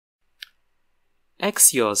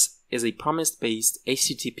Axios is a promise-based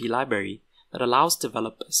HTTP library that allows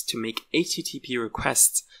developers to make HTTP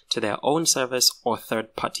requests to their own service or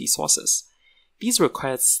third-party sources. These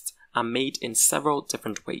requests are made in several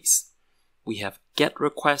different ways. We have GET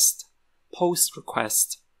request, POST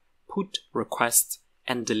request, PUT request,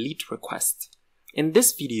 and DELETE request. In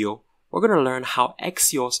this video, we're going to learn how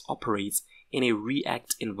Axios operates in a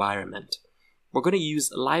React environment. We're going to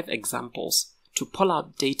use live examples to pull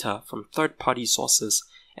out data from third-party sources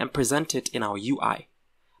and present it in our UI.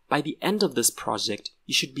 By the end of this project,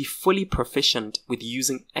 you should be fully proficient with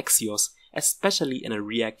using Axios, especially in a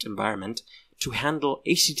React environment, to handle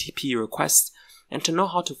HTTP requests and to know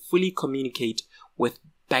how to fully communicate with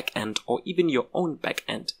backend or even your own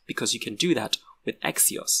backend, because you can do that with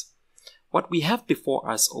Axios. What we have before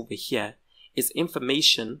us over here is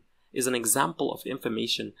an example of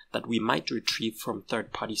information that we might retrieve from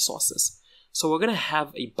third-party sources. So we're going to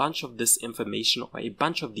have a bunch of this information or a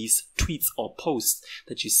bunch of these tweets or posts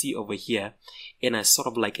that you see over here in a sort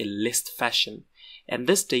of like a list fashion. And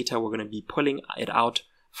this data, we're going to be pulling it out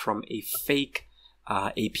from a fake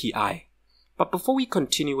API. But before we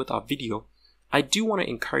continue with our video, I do want to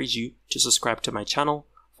encourage you to subscribe to my channel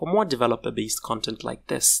for more developer-based content like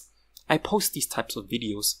this. I post these types of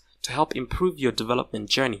videos to help improve your development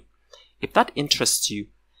journey. If that interests you,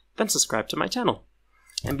 then subscribe to my channel.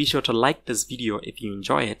 And be sure to like this video if you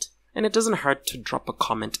enjoy it, and it doesn't hurt to drop a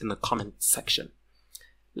comment in the comment section.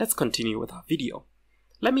 Let's continue with our video.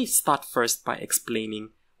 Let me start first by explaining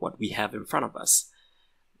what we have in front of us.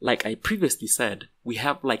 Like I previously said, we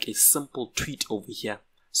have like a simple tweet over here.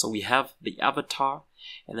 So we have the avatar,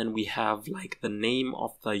 and then we have like the name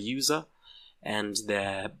of the user and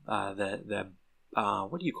their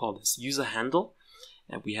what do you call this? User handle.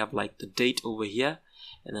 And we have like the date over here,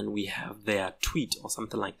 and then we have their tweet or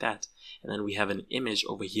something like that, and then we have an image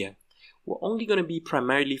over here. We're only going to be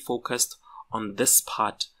primarily focused on this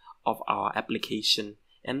part of our application,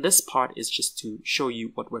 and this part is just to show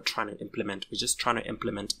you what we're trying to implement. We're just trying to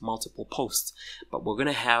implement multiple posts, but we're going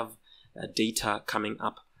to have data coming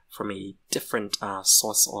up from a different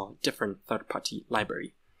source or different third-party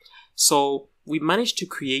library. So we managed to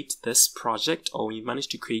create this project, or we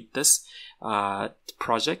managed to create this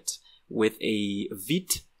project with a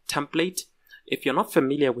Vite template. If you're not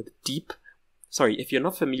familiar with Vite,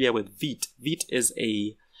 Vite is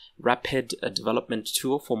a rapid development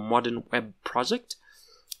tool for modern web project.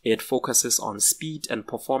 It focuses on speed and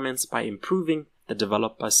performance by improving the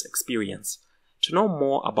developer's experience. To know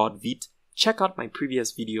more about Vite, check out my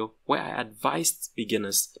previous video where I advised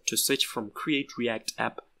beginners to switch from Create React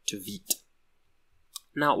App to Vite.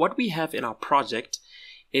 Now, what we have in our project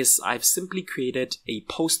is I've simply created a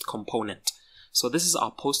post component. So this is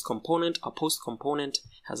our post component. Our post component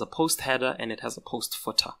has a post header and it has a post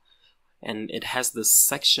footer. And it has this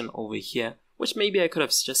section over here, which maybe I could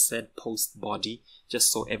have just said post body, just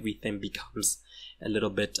so everything becomes a little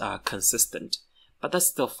bit consistent. But that's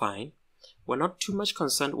still fine. We're not too much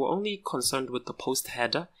concerned. We're only concerned with the post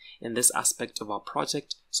header in this aspect of our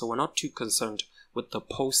project. So we're not too concerned with the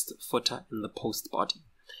post footer and the post body.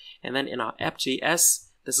 And then in our app.js,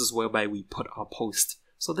 this is whereby we put our post.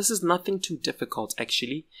 So this is nothing too difficult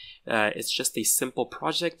actually. It's just a simple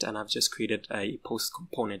project, and I've just created a post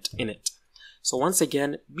component in it. So once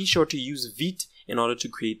again, be sure to use Vite in order to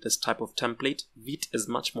create this type of template. Vite is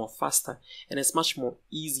much more faster and it's much more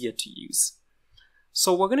easier to use.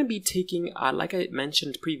 So we're going to be taking, like I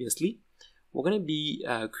mentioned previously, we're going to be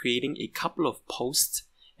creating a couple of posts.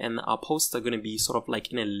 And our posts are going to be sort of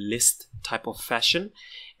like in a list type of fashion.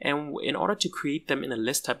 And in order to create them in a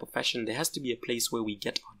list type of fashion, there has to be a place where we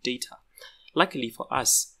get our data. Luckily for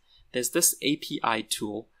us, there's this API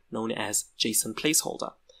tool known as JSON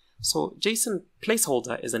Placeholder. So JSON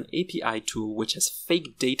Placeholder is an API tool which has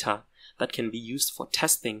fake data that can be used for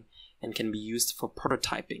testing and can be used for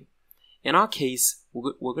prototyping. In our case,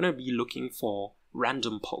 we're going to be looking for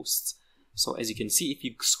random posts. So as you can see, if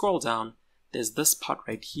you scroll down, there's this part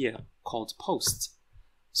right here called posts.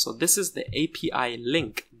 So this is the API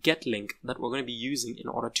link, get link, that we're going to be using in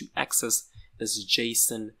order to access this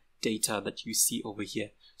JSON data that you see over here.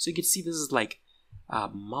 So you can see this is like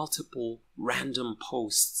multiple random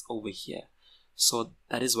posts over here. So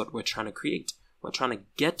that is what we're trying to create. We're trying to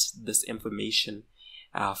get this information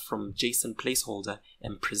from JSON Placeholder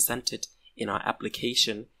and present it in our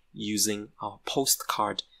application using our post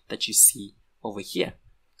card that you see over here.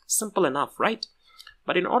 Simple enough, right?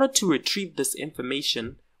 But in order to retrieve this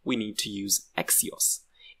information, we need to use Axios.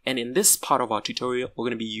 And in this part of our tutorial, we're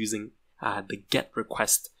going to be using the GET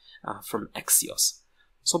request from Axios.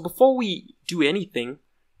 So before we do anything,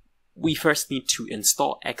 we first need to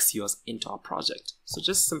install Axios into our project. So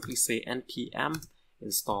just simply say npm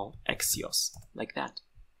install Axios, like that.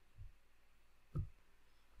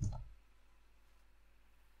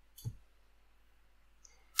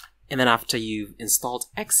 And then after you've installed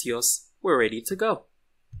Axios, we're ready to go.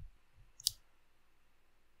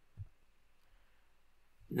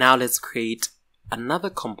 Now let's create another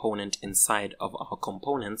component inside of our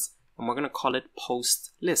components, and we're going to call it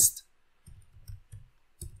post list.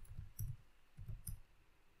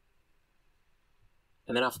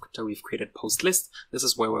 And then after we've created post list, this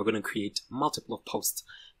is where we're going to create multiple posts.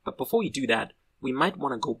 But before we do that, we might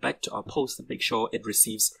want to go back to our post and make sure it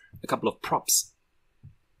receives a couple of props.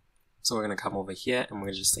 So we're going to come over here and we're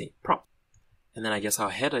going to just say prop. And then I guess our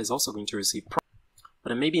header is also going to receive prop. But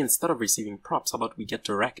then maybe instead of receiving props, how about we get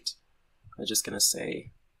direct? We're just going to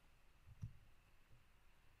say,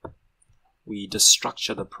 we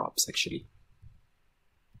destructure the props actually.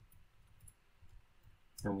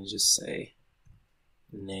 And we just say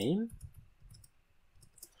name.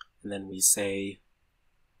 And then we say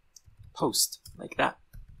post, like that.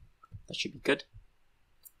 That should be good.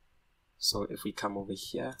 So if we come over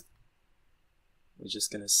here, we're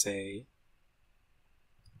just going to say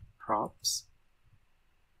props.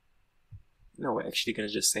 No, we're actually going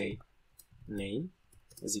to just say name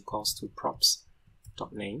is equals to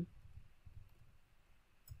props.name.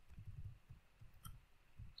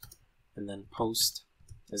 And then post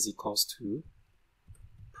is equals to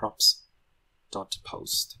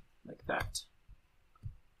props.post, like that.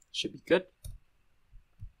 Should be good.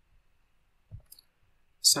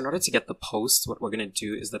 So in order to get the post, what we're going to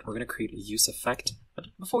do is that we're going to create a use effect. But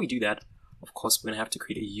before we do that, of course, we're going to have to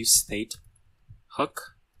create a use state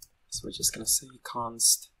hook. So we're just going to say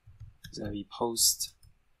const is going to be post.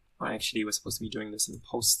 Or actually, we're supposed to be doing this in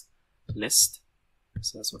post list.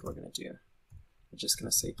 So that's what we're going to do. We're just going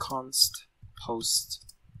to say const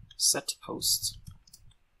post set post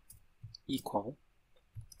equal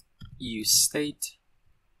use state.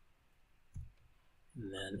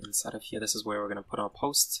 And then inside of here, this is where we're going to put our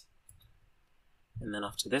post. And then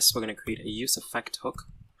after this, we're going to create a use effect hook,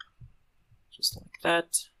 just like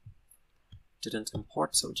that. Didn't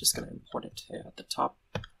import, so we're just going to import it here at the top.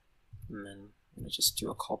 And then I'm going to just do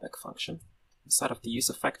a callback function. Inside of the use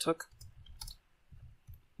effect hook,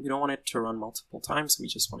 we don't want it to run multiple times, we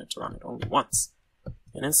just want it to run it only once.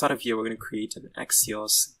 And inside of here, we're going to create an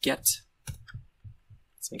Axios get.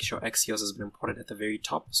 Let's make sure Axios has been imported at the very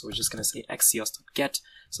top. So we're just going to say Axios.get.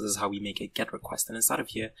 So this is how we make a get request. And inside of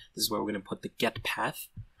here, this is where we're going to put the get path.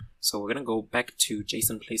 So we're going to go back to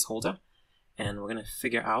JSON placeholder, and we're going to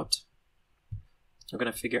figure out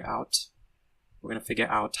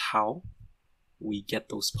how we get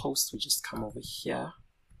those posts. We just come over here,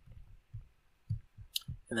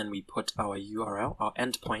 and then we put our URL, our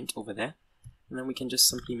endpoint over there, and then we can just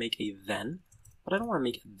simply make a then. But I don't want to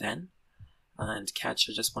make it then. And catch,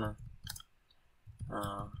 I just want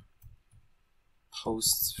to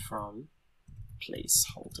posts from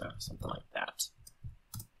placeholder, something like that.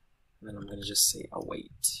 And then I'm going to just say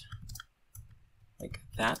await, like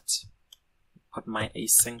that. Put my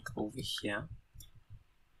async over here.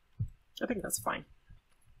 I think that's fine.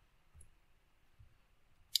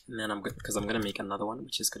 And then I'm going to make another one,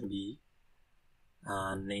 which is going to be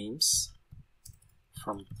names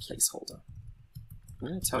from placeholder. I'm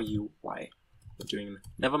going to tell you why. Doing,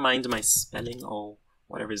 never mind my spelling or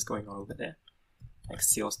whatever is going on over there.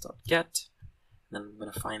 Axios.get, then I'm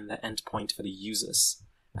going to find the endpoint for the users.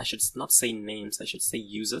 I should not say names, I should say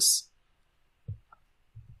users. I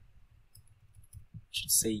should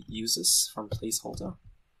say users from placeholder.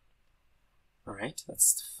 Alright,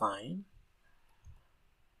 that's fine.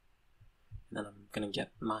 And then I'm going to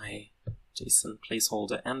get my JSON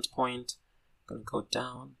placeholder endpoint. I'm going to go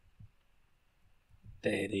down.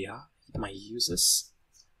 There they are. My users.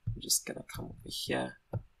 I'm just gonna come over here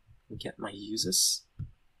and get my users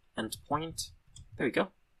endpoint. There we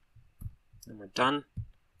go. And we're done.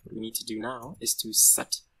 What we need to do now is to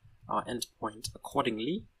set our endpoint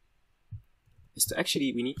accordingly.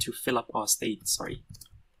 We need to fill up our state, sorry.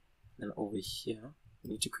 And then over here, we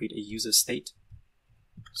need to create a user state.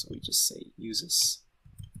 So we just say users,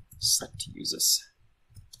 set users,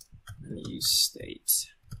 and use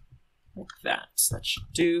state. Like that. That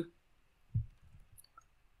should do.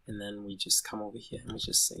 And then we just come over here and we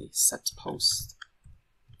just say set post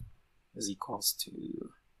is equals to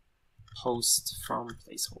post from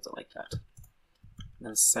placeholder, like that. And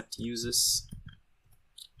then set users,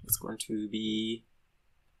 it's going to be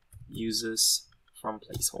users from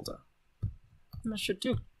placeholder. And that should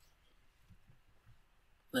do.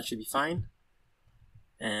 That should be fine.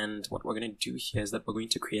 And what we're going to do here is that we're going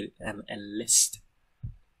to create a list.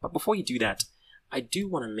 But before you do that, I do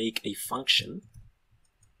want to make a function,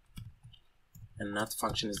 and that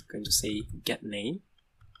function is going to say get name.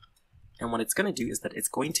 And what it's going to do is that it's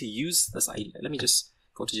going to use this ID. Let me just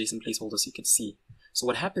go to JSON placeholder so you can see. So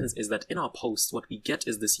what happens is that in our post, what we get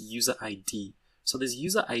is this user ID. So this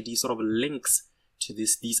user ID sort of links to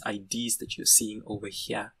these IDs that you're seeing over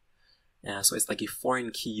here. So it's like a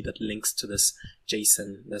foreign key that links to this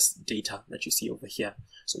JSON, this data that you see over here.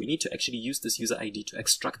 So we need to actually use this user ID to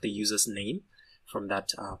extract the user's name from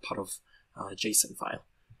that part of JSON file.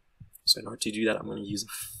 So in order to do that, I'm going to use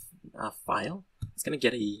a file. It's going to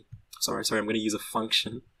get a, sorry, I'm going to use a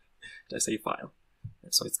function. Did I say file?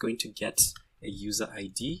 So it's going to get a user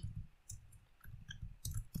ID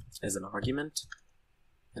as an argument,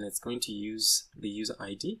 and it's going to use the user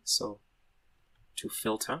ID to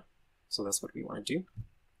filter. So that's what we want to do.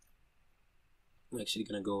 We're actually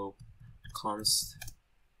going to go const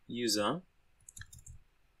user,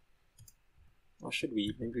 or should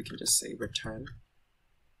we, maybe we can just say return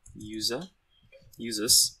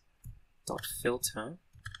users dot filter,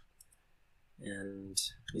 and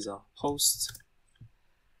these are posts,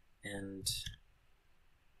 and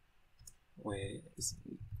where is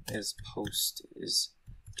post is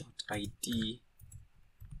dot ID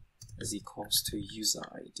is equals to user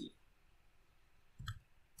ID,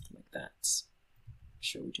 like that. Make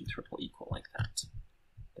sure we do triple equal like that.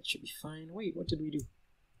 That should be fine. Wait, what did we do?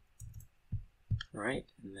 All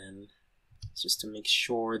right, and then just to make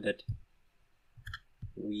sure that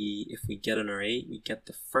if we get an array, we get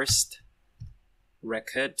the first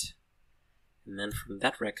record, and then from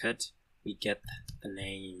that record we get the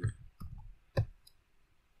name.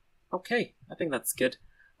 Okay, I think that's good.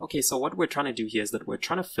 Okay, so what we're trying to do here is that we're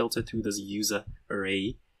trying to filter through this user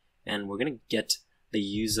array, and we're going to get the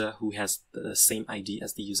user who has the same ID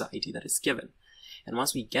as the user ID that is given. And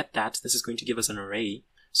once we get that, this is going to give us an array,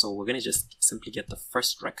 so we're going to just simply get the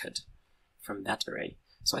first record from that array.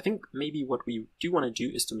 So I think maybe what we do want to do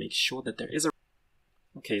is to make sure that there is a...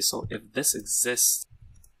 Okay, so if this exists,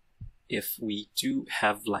 if we do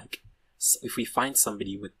have if we find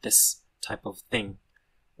somebody with this type of thing,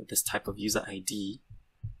 with this type of user ID,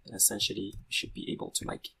 then essentially we should be able to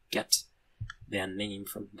get their name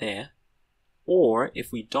from there. Or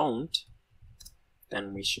if we don't,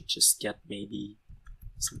 then we should just get maybe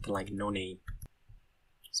something like no name.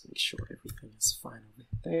 Just make sure everything is fine over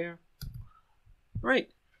there.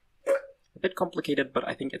 Right. A bit complicated, but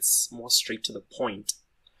I think it's more straight to the point.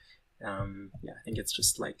 Yeah, I think it's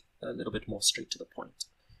just like a little bit more straight to the point.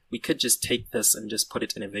 We could just take this and just put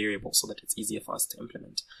it in a variable so that it's easier for us to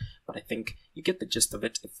implement. But I think you get the gist of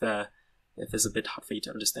it. If it's a bit hard for you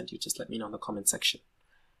to understand, you just let me know in the comment section.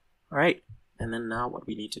 All right. And then now what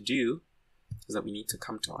we need to do is that we need to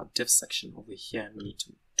come to our div section over here, and we need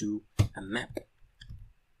to do a map.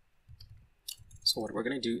 So what we're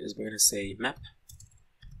going to do is we're going to say map.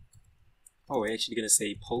 Oh, we're actually going to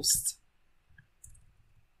say post.map.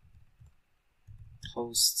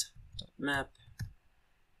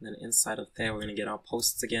 And then inside of there, we're going to get our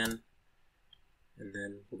posts again. And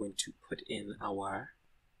then we're going to put in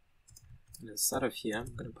and inside of here,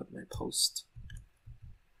 I'm going to put my post.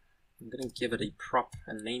 I'm going to give it a prop,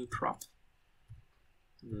 a name prop.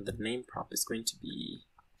 And the name prop is going to be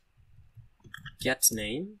get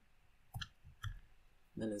name.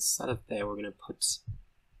 And then inside of there, we're going to put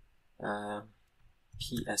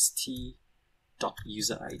pst.userid.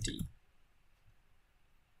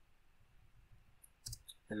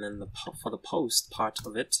 And then for the post part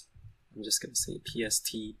of it, I'm just going to say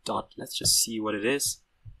let's just see what it is.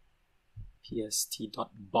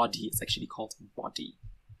 pst.body, it's actually called body.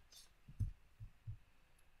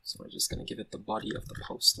 So we're just going to give it the body of the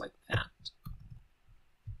post like that.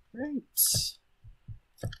 Right.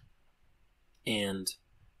 And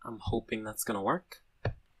I'm hoping that's going to work.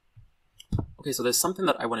 Okay, so there's something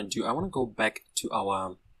that I want to do. I want to go back to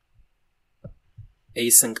our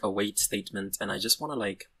async await statement, and I just want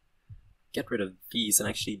to get rid of these and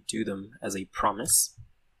actually do them as a promise.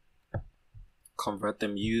 Convert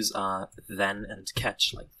them, use then and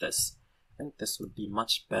catch like this. I think this would be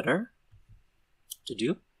much better to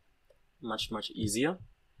do. Much easier.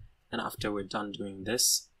 And after we're done doing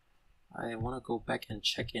this, I want to go back and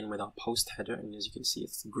check in with our post header, and as you can see,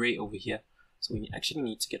 it's gray over here. So we actually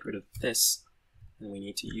need to get rid of this, and we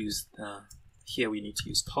need to use here we need to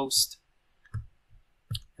use post,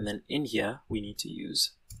 and then in here we need to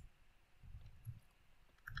use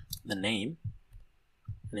the name,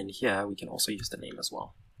 and in here we can also use the name as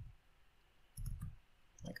well,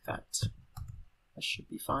 like that. That should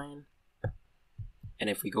be fine. And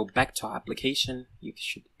if we go back to our application, you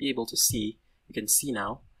should be able to see, you can see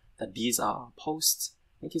now that these are our posts.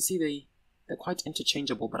 You can see they're quite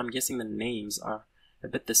interchangeable, but I'm guessing the names are a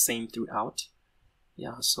bit the same throughout.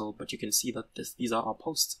 Yeah, so, but you can see that these are our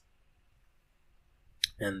posts.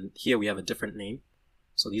 And here we have a different name.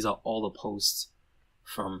 So these are all the posts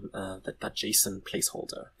from that JSON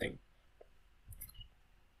placeholder thing.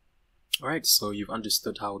 Alright, so you've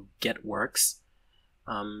understood how get works.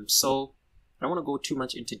 So I don't want to go too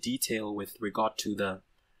much into detail with regard to the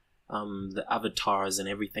avatars and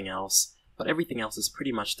everything else, but everything else is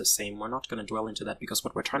pretty much the same. We're not going to dwell into that because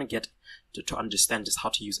what we're trying to get to understand is how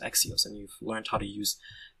to use Axios, and you've learned how to use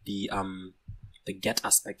the get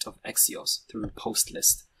aspect of Axios through post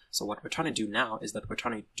list. So what we're trying to do now is that we're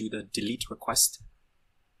trying to do the delete request.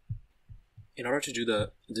 In order to do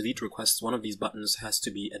the delete request, one of these buttons has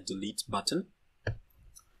to be a delete button.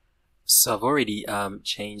 So I've already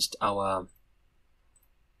changed our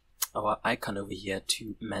icon over here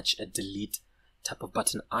to match a delete type of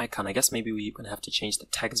button icon. I guess maybe we're going to have to change the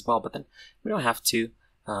tag as well, but then we don't have to.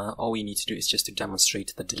 All we need to do is just to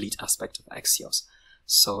demonstrate the delete aspect of Axios.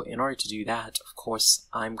 So in order to do that, of course,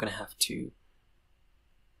 I'm going to have to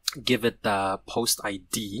give it the post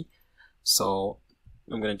ID. So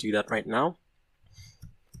I'm going to do that right now.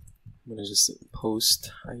 I'm going to just say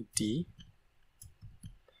post ID.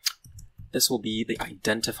 This will be the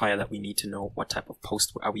identifier that we need to know what type of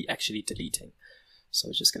post are we actually deleting. So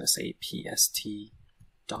we're just going to say pst.id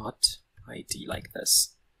like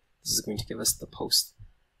this. This is going to give us the post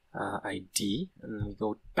ID, and we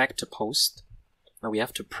go back to post. Now we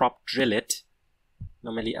have to prop drill it.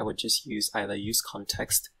 Normally I would just either use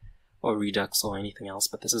context or Redux or anything else,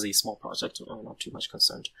 but this is a small project, so I'm not too much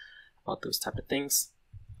concerned about those type of things.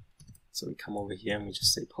 So we come over here and we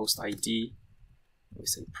just say post ID. We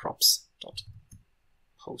say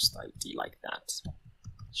props.post ID like that.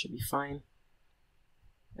 Should be fine.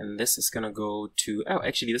 And this is gonna go to, oh,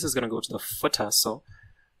 actually this is gonna go to the footer, so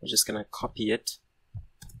we're just gonna copy it.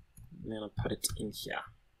 I'm gonna put it in here.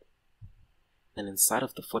 And inside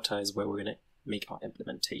of the footer is where we're gonna make our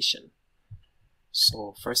implementation.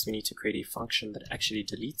 So first we need to create a function that actually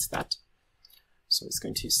deletes that. So it's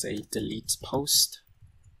going to say delete post.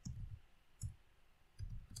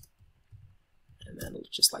 And then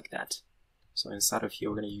just like that. So inside of here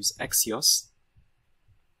we're going to use Axios.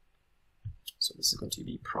 So this is going to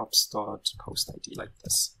be props.postID like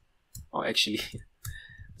this. Oh, actually,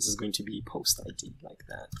 this is going to be post ID like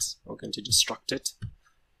that. We're going to destruct it.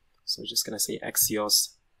 So we're just going to say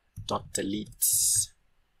Axios.delete.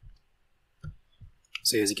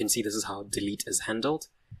 So as you can see, this is how delete is handled.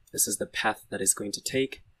 This is the path that it's going to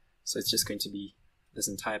take. So it's just going to be this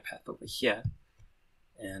entire path over here.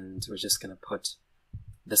 And we're just going to put,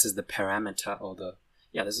 this is the parameter, or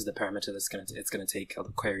this is the parameter that's it's going to take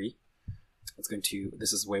the query.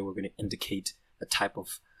 This is where we're going to indicate the type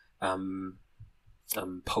of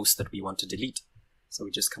post that we want to delete. So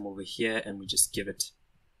we just come over here and we just give it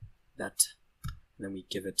that, and then we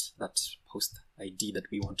give it that post ID that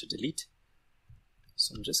we want to delete.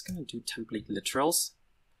 So I'm just going to do template literals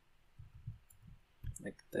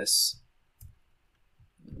like this.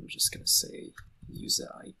 And I'm just going to say user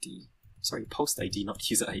ID. Sorry, post ID, not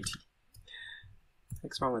user ID.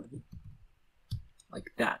 What's wrong with me?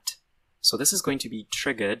 Like that. So this is going to be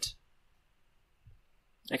triggered.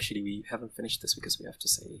 Actually, we haven't finished this because we have to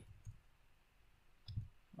say,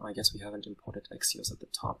 I guess we haven't imported Axios at the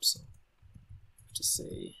top, so we have to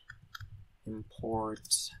say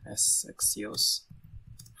import Axios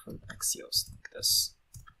from Axios like this.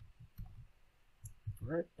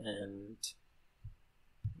 Alright, and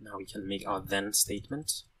now we can make our then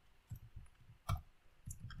statement.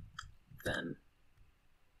 Then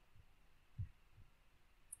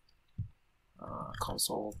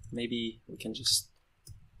console, maybe we can just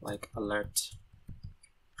like alert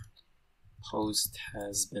post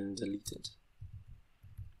has been deleted.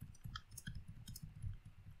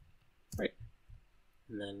 Right,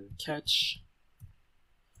 and then catch.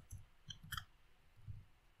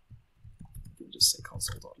 You can just say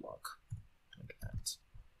console.log like that.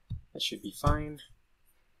 That should be fine.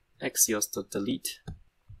 Axios.delete.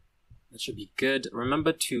 That should be good.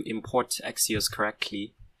 Remember to import Axios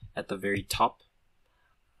correctly at the very top.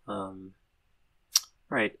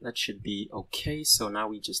 Right, that should be okay. So now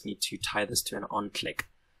we just need to tie this to an on-click,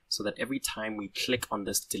 so that every time we click on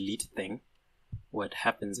this delete thing, what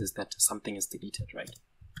happens is that something is deleted, right?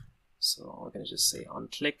 So we're going to just say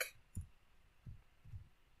on-click,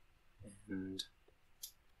 and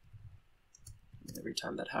every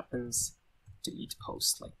time that happens, delete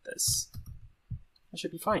post like this. That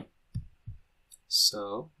should be fine.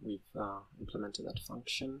 So we've implemented that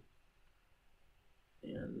function,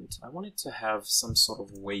 and I want it to have some sort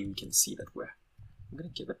of way we can see that I'm going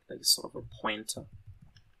to give it like sort of a pointer.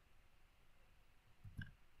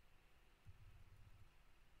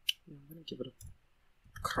 I'm going to give it a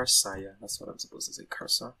cursor. Yeah, that's what I'm supposed to say,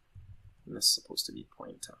 cursor. And this is supposed to be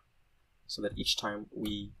pointer. So that each time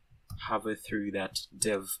we hover through that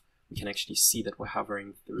div, we can actually see that we're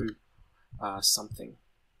hovering through something.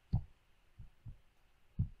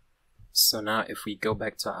 So now if we go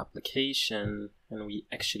back to our application and we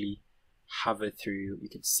actually hover through, we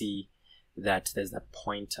can see that there's that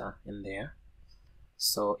pointer in there.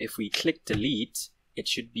 So if we click delete, it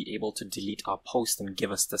should be able to delete our post and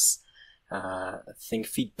give us this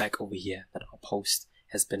feedback over here that our post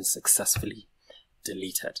has been successfully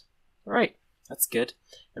deleted. All right, that's good.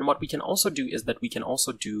 And what we can also do is that we can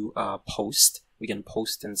also do post. We can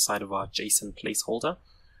post inside of our JSON placeholder.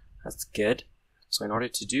 That's good. So in order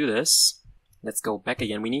to do this, let's go back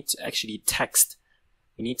again. We need to actually text.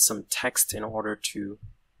 We need some text in order to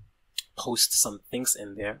post some things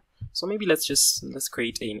in there. So maybe let's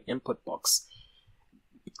create an input box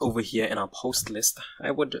over here in our post list.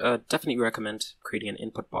 I would definitely recommend creating an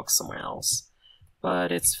input box somewhere else,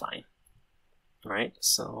 but it's fine. All right,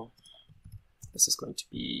 so this is going to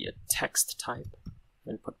be a text type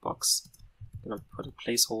input box. I'm going to put a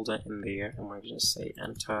placeholder in there, and we're going to say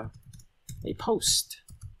enter a post.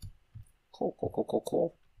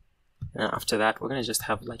 Cool. And after that, we're going to just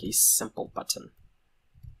have like a simple button.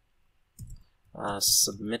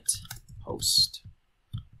 Submit post.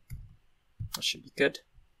 That should be good.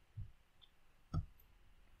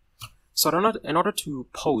 So in order to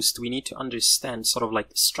post, we need to understand sort of like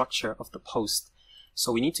the structure of the post.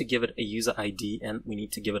 So we need to give it a user ID, and we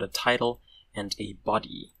need to give it a title and a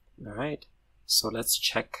body. All right. So let's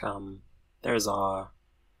check. There's our.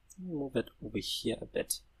 Let me move it over here a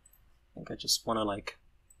bit. I think I just want to like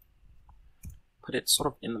put it sort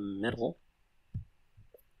of in the middle.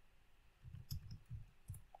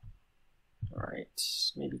 All right.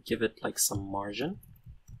 Maybe give it like some margin.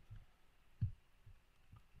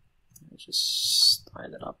 Just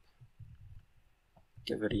style it up.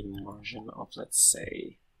 Give it a margin of, let's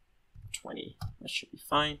say, 20. That should be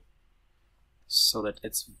fine, so that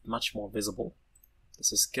it's much more visible.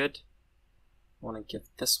 This is good. I want to give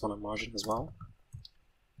this one a margin as well.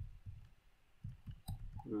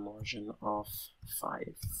 Margin of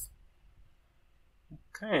 5.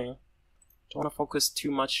 Okay. Don't want to focus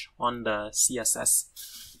too much on the CSS.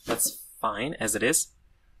 That's fine as it is.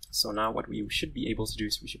 So now what we should be able to do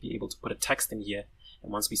is we should be able to put a text in here,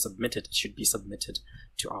 and once we submit it, it should be submitted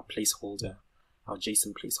to our placeholder, our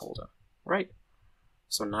JSON placeholder. Right.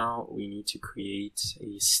 So now we need to create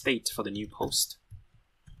a state for the new post.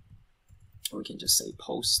 We can just say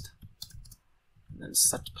post and then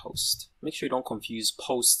set post. Make sure you don't confuse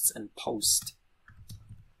posts and post.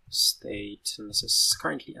 State, and this is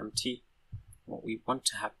currently empty. What we want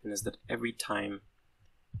to happen is that every time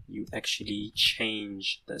you actually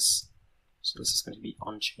change this, so this is going to be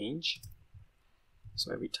on change.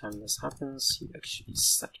 So every time this happens, you actually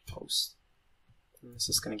set post. And this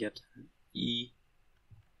is going to get an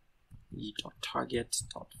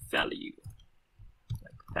e.target.value,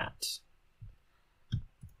 like that.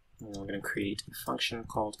 And we're going to create a function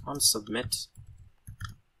called onSubmit,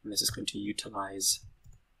 and this is going to utilize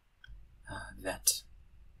that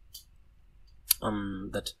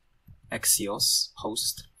Axios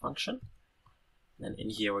post function. And in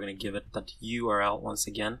here, we're going to give it that URL once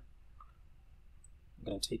again. I'm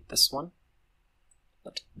going to take this one,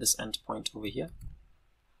 this endpoint over here.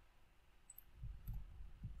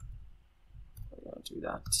 We're going to do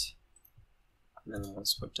that. And then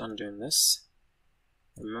once we're done doing this,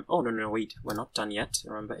 remember, oh no, wait, we're not done yet.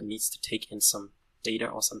 Remember, it needs to take in some data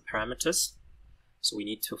or some parameters. So we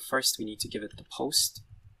need to give it the post.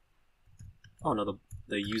 Oh no,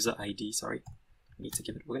 the user ID, sorry. We're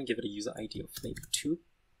going to give it a user ID of maybe 2.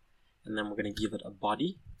 And then we're going to give it a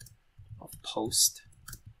body of post.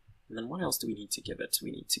 And then what else do we need to give it?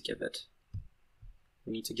 We need to give it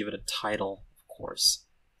a title, of course.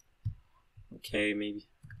 Okay, maybe.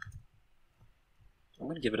 I'm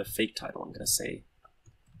going to give it a fake title. I'm going to say,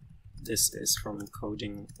 this is from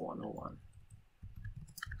Coding 101.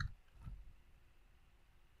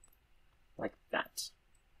 Like that.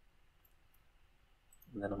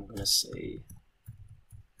 And then I'm going to say,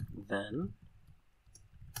 then,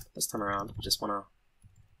 this time around, I just want to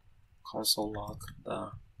console log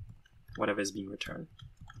the whatever is being returned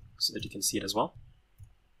so that you can see it as well.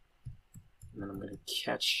 And then I'm going to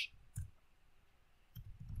catch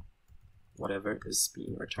whatever is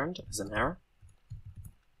being returned as an error.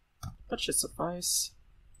 that should suffice.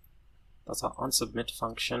 That's our onSubmit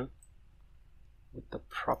function with the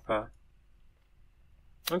proper.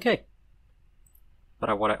 Okay.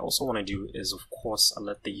 But what I also want to do is, of course,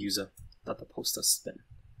 alert the user that the post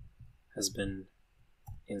has been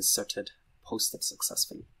inserted, posted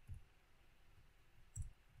successfully.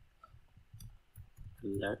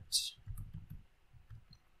 Alert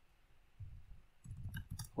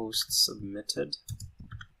post submitted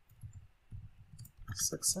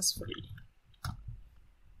successfully.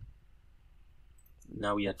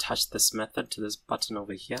 Now we attach this method to this button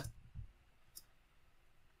over here.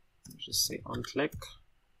 Just say onClick.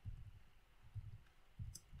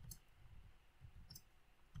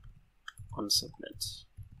 OnSubmit.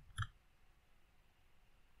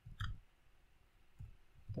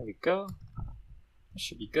 There we go. That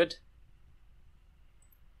should be good.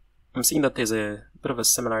 I'm seeing that there's a bit of a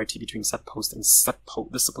similarity between setPost and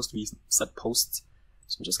setPost. This is supposed to be setPost,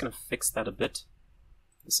 so I'm just going to fix that a bit.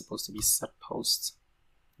 This is supposed to be setPost.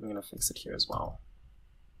 I'm going to fix it here as well.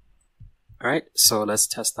 Alright, so let's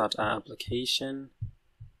test out our application.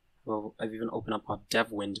 Well, I've even opened up our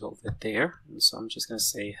dev window over there. And so I'm just going to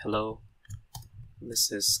say, hello,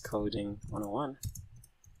 this is Coding 101.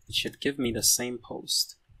 It should give me the same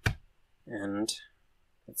post. And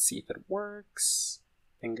let's see if it works.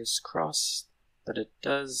 Fingers crossed that it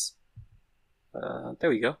does. There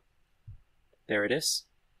we go. There it is.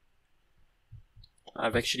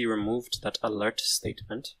 I've actually removed that alert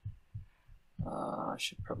statement. I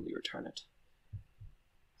should probably return it,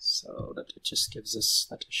 so that it just gives us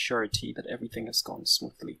that surety that everything has gone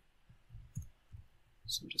smoothly.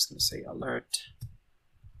 So I'm just going to say alert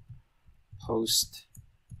post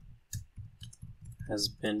has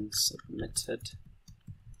been submitted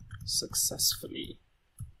successfully.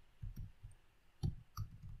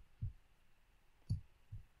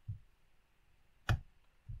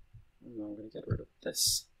 And I'm going to get rid of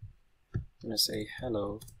this. I'm going to say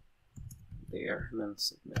hello there and then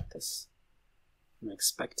submit this. I'm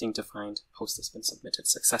expecting to find post has been submitted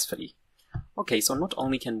successfully. Okay, so not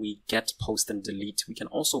only can we get, post, and delete, we can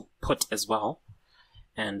also put as well.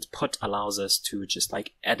 And put allows us to just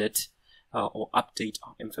like edit or update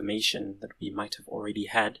our information that we might have already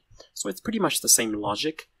had. So it's pretty much the same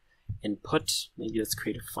logic. In put, maybe let's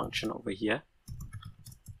create a function over here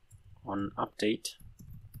on update.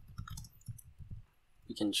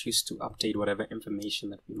 We can choose to update whatever information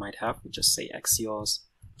that we might have. We just say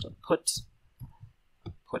Axios.put,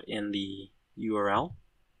 put in the URL,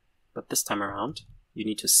 but this time around you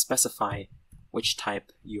need to specify which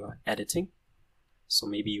type you are editing. So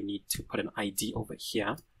maybe you need to put an ID over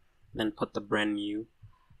here, then put the brand new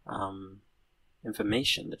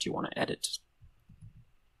information that you want to edit.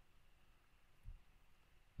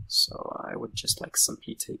 So I would just like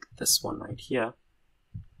simply take this one right here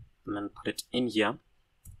and then put it in here.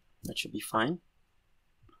 That should be fine.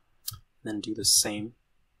 Then do the same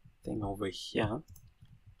thing over here.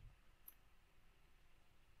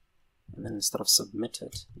 And then instead of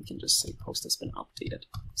submitted, you can just say post has been updated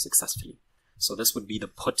successfully. So this would be the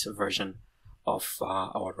put version of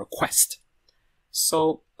our request.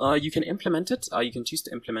 So you can implement it. You can choose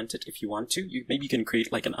to implement it if you want to. Maybe you can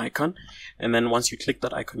create like an icon, and then once you click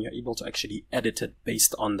that icon, you're able to actually edit it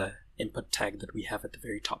based on the input tag that we have at the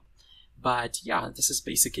very top. But yeah, this is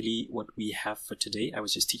basically what we have for today. I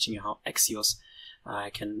was just teaching you how Axios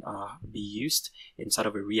can be used inside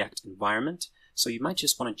of a React environment. So you might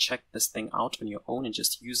just want to check this thing out on your own and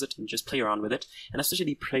just use it and just play around with it, and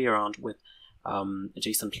especially play around with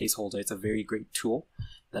JSON placeholder. It's a very great tool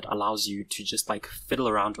that allows you to just like fiddle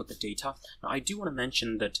around with the data. Now I do want to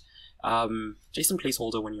mention that JSON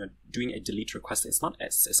placeholder, when you're doing a delete request, it's not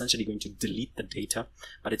essentially going to delete the data,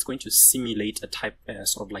 but it's going to simulate a type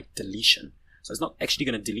sort of like deletion. So it's not actually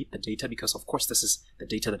going to delete the data, because of course this is the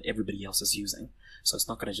data that everybody else is using. So it's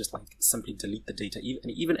not going to just like simply delete the data.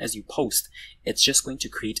 Even as you post, it's just going to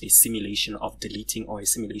create a simulation of deleting or a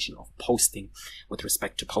simulation of posting with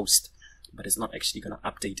respect to post, but it's not actually going to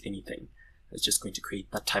update anything. It's just going to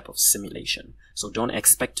create that type of simulation. So don't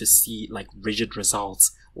expect to see like rigid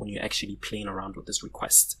results when you're actually playing around with this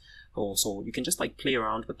request. So you can just like play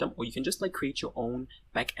around with them, or you can just like create your own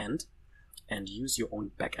backend and use your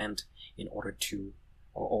own backend in order to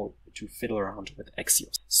or to fiddle around with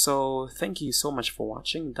Axios. So thank you so much for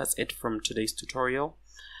watching. That's it from today's tutorial.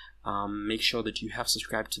 Make sure that you have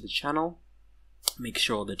subscribed to the channel. Make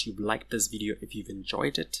sure that you've liked this video if you've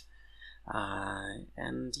enjoyed it.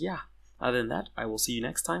 And yeah, other than that, I will see you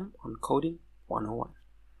next time on Coding 101.